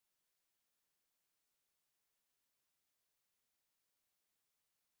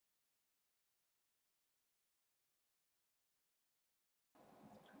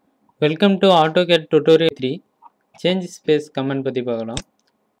Welcome to Autocad tutorial 3. Change space command பத்தி பார்க்கலாம்.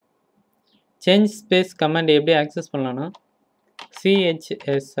 Change space command எப்படி access பண்ணலாம்னா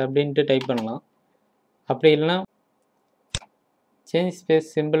CHS அப்படின்ட்டு டைப் பண்ணலாம். அப்படி இல்லைனா change space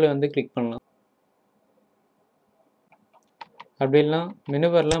symbol வந்து கிளிக் பண்ணலாம். அப்படி இல்லைனா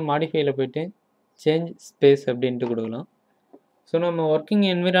மெனு பாரில் மாடிஃபைல போயிட்டு change space அப்படின்ட்டு கொடுக்கலாம். ஸோ நம்ம ஒர்க்கிங்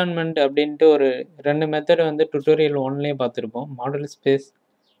என்விரான்மெண்ட் அப்படின்ட்டு ஒரு ரெண்டு மெத்தட் வந்து டுட்டோரியல் ஒன்லேயே பார்த்துருப்போம். மாடல் ஸ்பேஸ்,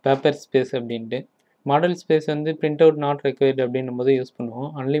 பேப்பர் ஸ்பேஸ் அப்படின்ட்டு. மாடல் ஸ்பேஸ் வந்து பிரிண்ட் அவுட் நாட் ரெக்வயர்டு அப்படின்னும் போது யூஸ் பண்ணுவோம்.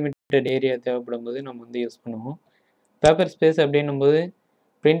 அன்லிமிட்டெட் ஏரியா தேவைப்படும் போது நம்ம வந்து யூஸ் பண்ணுவோம். பேப்பர் ஸ்பேஸ் அப்படின்னும் போது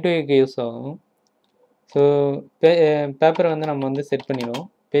பிரிண்ட் வியூக்கு யூஸ் ஆகும். ஸோ பேப்பரை வந்து நம்ம வந்து செட் பண்ணிடுவோம்.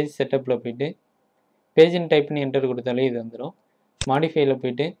 பேஜ் செட்டப்பில் போயிட்டு பேஜின் டைப் பண்ணி என்டர் கொடுத்தாலே இது வந்துடும். மாடிஃபைல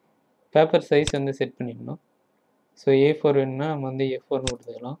போயிட்டு பேப்பர் சைஸ் வந்து செட் பண்ணிடணும். ஸோ A4 வேணும்னா நம்ம வந்து A4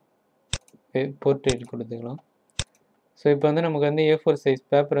 கொடுத்துக்கலாம், போர்ட்ரேட் கொடுத்துக்கலாம். ஸோ இப்போ வந்து நமக்கு வந்து A4 சைஸ்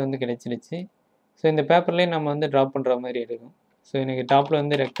பேப்பர் வந்து கிடைச்சிருச்சு. ஸோ இந்த பேப்பர்லேயே நம்ம வந்து ட்ராப் பண்ணுற மாதிரி இருக்கும். ஸோ எனக்கு டாப்பில்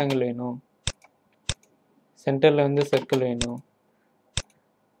வந்து ரெக்டாங்கிள் வேணும், சென்டரில் வந்து சர்க்கிள் வேணும்,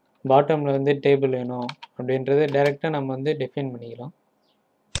 பாட்டமில் வந்து டேபிள் வேணும் அப்படின்றத டைரெக்டாக நம்ம வந்து டிஃபைன் பண்ணிக்கலாம்.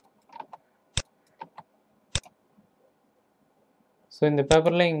 ஸோ இந்த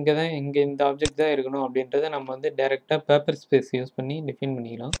பேப்பரில் இங்கே இந்த ஆப்ஜெக்ட் தான் இருக்கணும் அப்படின்றத நம்ம வந்து டைரெக்டாக பேப்பர் ஸ்பேஸ் யூஸ் பண்ணி டிஃபைன்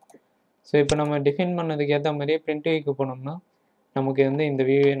பண்ணிக்கலாம். ஸோ இப்போ நம்ம டிஃபைன் பண்ணதுக்கு ஏற்ற மாதிரியே பிரிண்ட் வியூக்கு போனோம்னா நமக்கு வந்து இந்த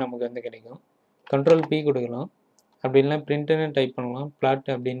வியூவே நமக்கு வந்து கிடைக்கும். கண்ட்ரோல் P கொடுக்கலாம். அப்படி இல்லைனா பிரிண்ட்டுன்னு டைப் பண்ணலாம்,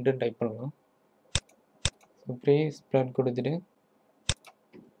 பிளாட் அப்படின்ட்டு டைப் பண்ணலாம். ஸோ ப்ரீஸ் பிளாட் கொடுத்துட்டு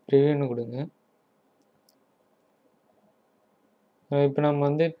ப்ரிவியூன்னு கொடுங்க. இப்போ நம்ம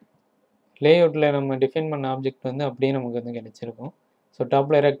வந்து லேஅவுட்டில் நம்ம டிஃபைன் பண்ண ஆப்ஜெக்ட் வந்து அப்படியே நமக்கு வந்து கிடைச்சிருக்கும். ஸோ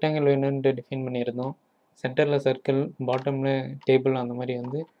டாப்பில் ரெக்டாங்கிள் வேணும்ன்ட்டு டிஃபைன் பண்ணியிருந்தோம், சென்டரில் சர்க்கிள், பாட்டமில் டேபிள், அந்த மாதிரி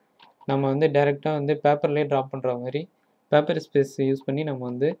வந்து நம்ம வந்து டைரெக்டாக வந்து பேப்பர்லேயே ட்ராப் பண்ணுற மாதிரி பேப்பர் ஸ்பேஸ் யூஸ் பண்ணி நம்ம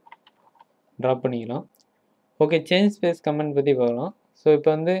வந்து ட்ராப் பண்ணிக்கலாம். ஓகே, சேஞ்ச் ஸ்பேஸ் கமெண்ட் பற்றி பார்க்கலாம். ஸோ இப்போ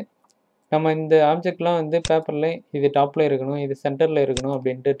வந்து நம்ம இந்த ஆப்ஜெக்ட்லாம் வந்து பேப்பரில் இது டாப்பில் இருக்கணும், இது சென்டரில் இருக்கணும்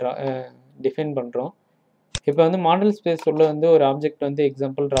அப்படின்ட்டு டிஃபைன் பண்ணுறோம். இப்போ வந்து மாடல் ஸ்பேஸ் உள்ள வந்து ஒரு ஆப்ஜெக்ட் வந்து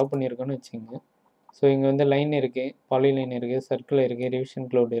எக்ஸாம்பிள் ட்ரா பண்ணியிருக்கோன்னு வச்சுக்கோங்க. ஸோ இங்கே வந்து லைன் இருக்குது, பாலிலைன் இருக்குது, சர்க்கிள் இருக்குது, ரிவிஷன்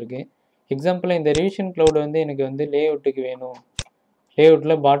க்ளவுட் இருக்குது. எக்ஸாம்பிள் இந்த ரிவிஷன் க்ளவுட் வந்து எனக்கு வந்து லேஅவுட்டுக்கு வேணும்,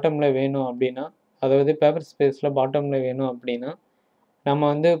 லேஅவுட்டில் பாட்டமில் வேணும் அப்படின்னா, அதாவது பேப்பர் ஸ்பேஸில் பாட்டமில் வேணும் அப்படின்னா நம்ம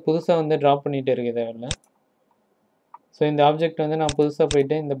வந்து புதுசாக வந்து ட்ரா பண்ணிகிட்டு இருக்க தேவையில்லை. ஸோ இந்த ஆப்ஜெக்ட் வந்து நான் புதுசாக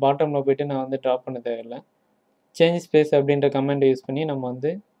போயிட்டு இந்த பாட்டமில் போயிட்டு நான் வந்து ட்ரா பண்ண தேவையில்லை. சேஞ்ச் ஸ்பேஸ் அப்படின்ற கமெண்ட் யூஸ் பண்ணி நம்ம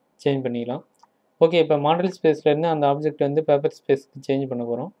வந்து சேஞ்ச் பண்ணிக்கலாம். ஓகே, இப்போ மாடல் ஸ்பேஸ்லேருந்து அந்த ஆப்ஜெக்ட் வந்து பேப்பர் ஸ்பேஸ்க்கு சேஞ்ச் பண்ண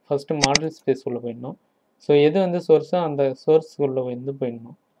போகிறோம். ஃபஸ்ட்டு மாடல் ஸ்பேஸ் உள்ளே போயிடணும். ஸோ எது வந்து சோர்ஸோ அந்த சோர்ஸ் உள்ளே வந்து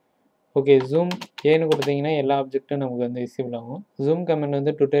போயிடணும். ஓகே, ஜூம் ஏன்னு கொடுத்தீங்கன்னா எல்லா ஆப்ஜெக்ட்டும் நமக்கு வந்து விசிபிள் ஆகும். ஜூம் கமெண்ட்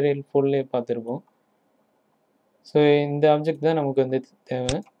வந்து டுட்டோரியல் ஃபுல்லே பார்த்துருப்போம். ஸோ இந்த ஆப்ஜெக்ட் தான் நமக்கு வந்து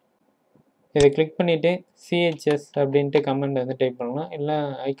தேவை. இதை கிளிக் பண்ணிவிட்டு CHS அப்படின்ட்டு கமெண்ட் வந்து டைப் பண்ணலாம், இல்லை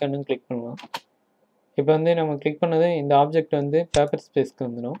ஐக்கானும் கிளிக் பண்ணலாம். இப்போ வந்து நம்ம கிளிக் பண்ணது இந்த ஆப்ஜெக்ட் வந்து பேப்பர் ஸ்பேஸ்க்கு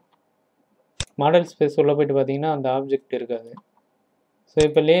வந்துடும். மாடல் ஸ்பேஸ் உள்ளே போய்ட்டு பார்த்தீங்கன்னா அந்த ஆப்ஜெக்ட் இருக்காது. ஸோ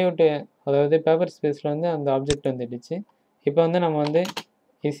இப்போ லேஅவுட்டு, அதாவது பேப்பர் ஸ்பேஸில் வந்து அந்த ஆப்ஜெக்ட் வந்துடுச்சு. இப்போ வந்து நம்ம வந்து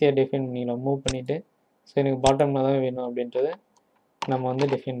ஈஸியாக டிஃபைன் பண்ணிக்கலாம், மூவ் பண்ணிவிட்டு. ஸோ எனக்கு பாட்டமில் தான் வேணும் அப்படின்றத நம்ம வந்து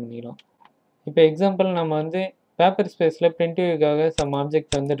டிஃபைன் பண்ணிக்கலாம். இப்போ எக்ஸாம்பிள் நம்ம வந்து பேப்பர் ஸ்பேஸில் பிரிண்ட் வியூக்காக சம்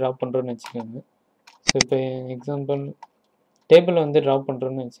ஆப்ஜெக்ட் வந்து ட்ராப் பண்ணுறோன்னு வச்சுக்கோங்க. ஸோ இப்போ எக்ஸாம்பிள் டேபிள் வந்து ட்ராப்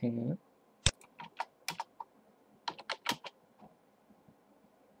பண்ணுறோன்னு வச்சுக்கோங்க.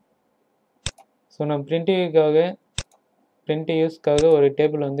 ஸோ நான் பிரிண்ட் யூஸ்க்காக ஒரு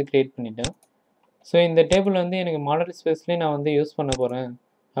டேபிள் வந்து க்ரியேட் பண்ணிட்டேன். ஸோ இந்த டேபிள் வந்து எனக்கு மாடல் ஸ்பேஸ்லேயே நான் வந்து யூஸ் பண்ண போகிறேன்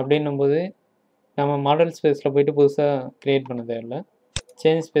அப்படின்னும்போது நம்ம மாடல் ஸ்பேஸில் போய்ட்டு புதுசாக க்ரியேட் பண்ண தேவையில்லை.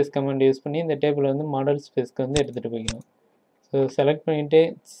 சேஞ்ச் ஸ்பேஸ் கமெண்ட் யூஸ் பண்ணி இந்த டேபிள் வந்து மாடல் ஸ்பேஸ்க்கு வந்து எடுத்துகிட்டு போய்க்கலாம். ஸோ செலக்ட் பண்ணிவிட்டு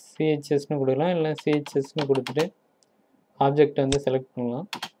CHSன்னு கொடுக்கலாம், இல்லை CHSன்னு கொடுத்துட்டு ஆப்ஜெக்ட் வந்து செலக்ட் பண்ணலாம்.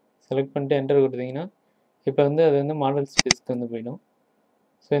 செலக்ட் பண்ணிட்டு என்டர் கொடுத்தீங்கன்னா இப்போ வந்து அது வந்து மாடல் ஸ்பேஸ்க்கு வந்து போயிடும்.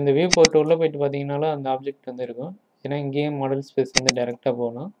 ஸோ இந்த வியூ போர்ட் உள்ளே போய்ட்டு பார்த்தீங்கன்னாலும் அந்த ஆப்ஜெக்ட் வந்து இருக்கும். ஏன்னா இங்கேயும் மாடல் ஸ்பேஸ் வந்து டைரெக்டாக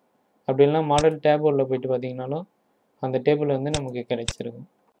போகலாம். அப்படி இல்லைனா மாடல் டேப் உள்ளே போய்ட்டு பார்த்தீங்கன்னாலும் அந்த டேபிள் வந்து நமக்கு கிடைச்சிருக்கும்.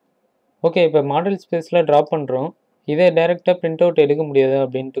 ஓகே, இப்போ மாடல் ஸ்பேஸில் ட்ராப் பண்ணுறோம். இதே டைரெக்டாக பிரிண்ட் அவுட் எடுக்க முடியாது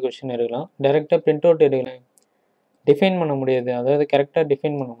அப்படின்ட்டு கொஸ்டின் எடுக்கலாம். டைரெக்டாக பிரிண்ட் அவுட் எடுக்கலாம், டிஃபைன் பண்ண முடியாது, அதாவது கரெக்டாக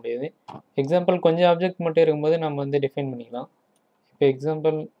டிஃபைன் பண்ண முடியாது. எக்ஸாம்பிள் கொஞ்சம் ஆப்ஜெக்ட் மட்டும் இருக்கும்போது நம்ம வந்து டிஃபைன் பண்ணிக்கலாம். இப்போ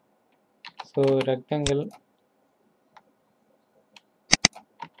example so rectangle,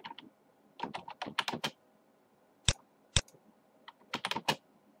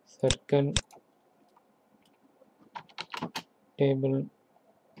 circle, table.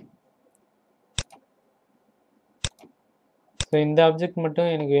 So இந்த ஆப்ஜெக்ட் மட்டும்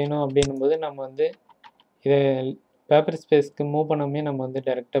எனக்கு வேணும் அப்படின்னும்போது நம்ம வந்து இதை பேப்பர் ஸ்பேஸ்க்கு மூவ் பண்ணாமே நம்ம வந்து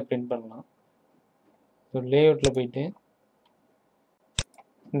டைரெக்டாக பிரிண்ட் பண்ணலாம். ஸோ லேஅவுட்டில் போயிட்டு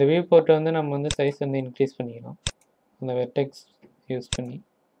இந்த வியூ போர்ட்டை வந்து நம்ம வந்து சைஸ் வந்து இன்க்ரீஸ் பண்ணிக்கலாம் அந்த வெர்டெக்ஸ் யூஸ் பண்ணி.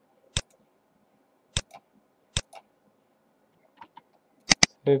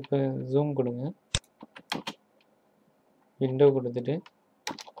 ஸோ இப்போ ஜூம் கொடுங்க, விண்டோ கொடுத்துட்டு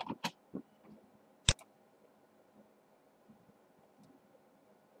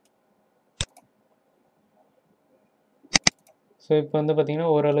ஸோ இப்போ வந்து பார்த்திங்கன்னா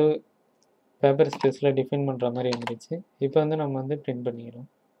ஓரளவு பேப்பர் ஸ்பேஸில் டிஃபைன் பண்ணுற மாதிரி வந்துடுச்சு. இப்போ வந்து நம்ம வந்து பிரிண்ட் பண்ணிக்கிறோம்.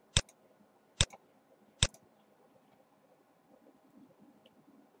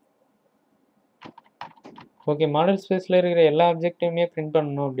 ஓகே, மாடல் ஸ்பேஸில் இருக்கிற எல்லா ஆப்ஜெக்டையுமே பிரிண்ட்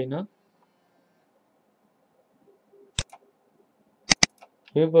பண்ணணும் அப்படின்னா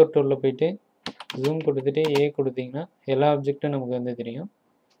வியூ போர்ட் உள்ள போயிட்டு ஜூம் கொடுத்துட்டு ஏ கொடுத்தீங்கன்னா எல்லா ஆப்ஜெக்ட்டும் நமக்கு வந்து தெரியும்.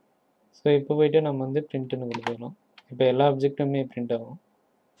 ஸோ இப்போ போயிட்டு நம்ம வந்து பிரிண்ட்னு கொடுத்துக்கலாம். இப்போ எல்லா ஆப்ஜெக்ட்டுமே பிரிண்ட் ஆகும்.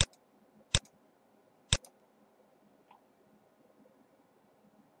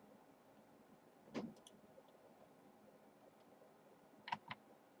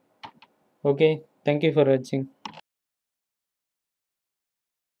 Okay, thank you for watching.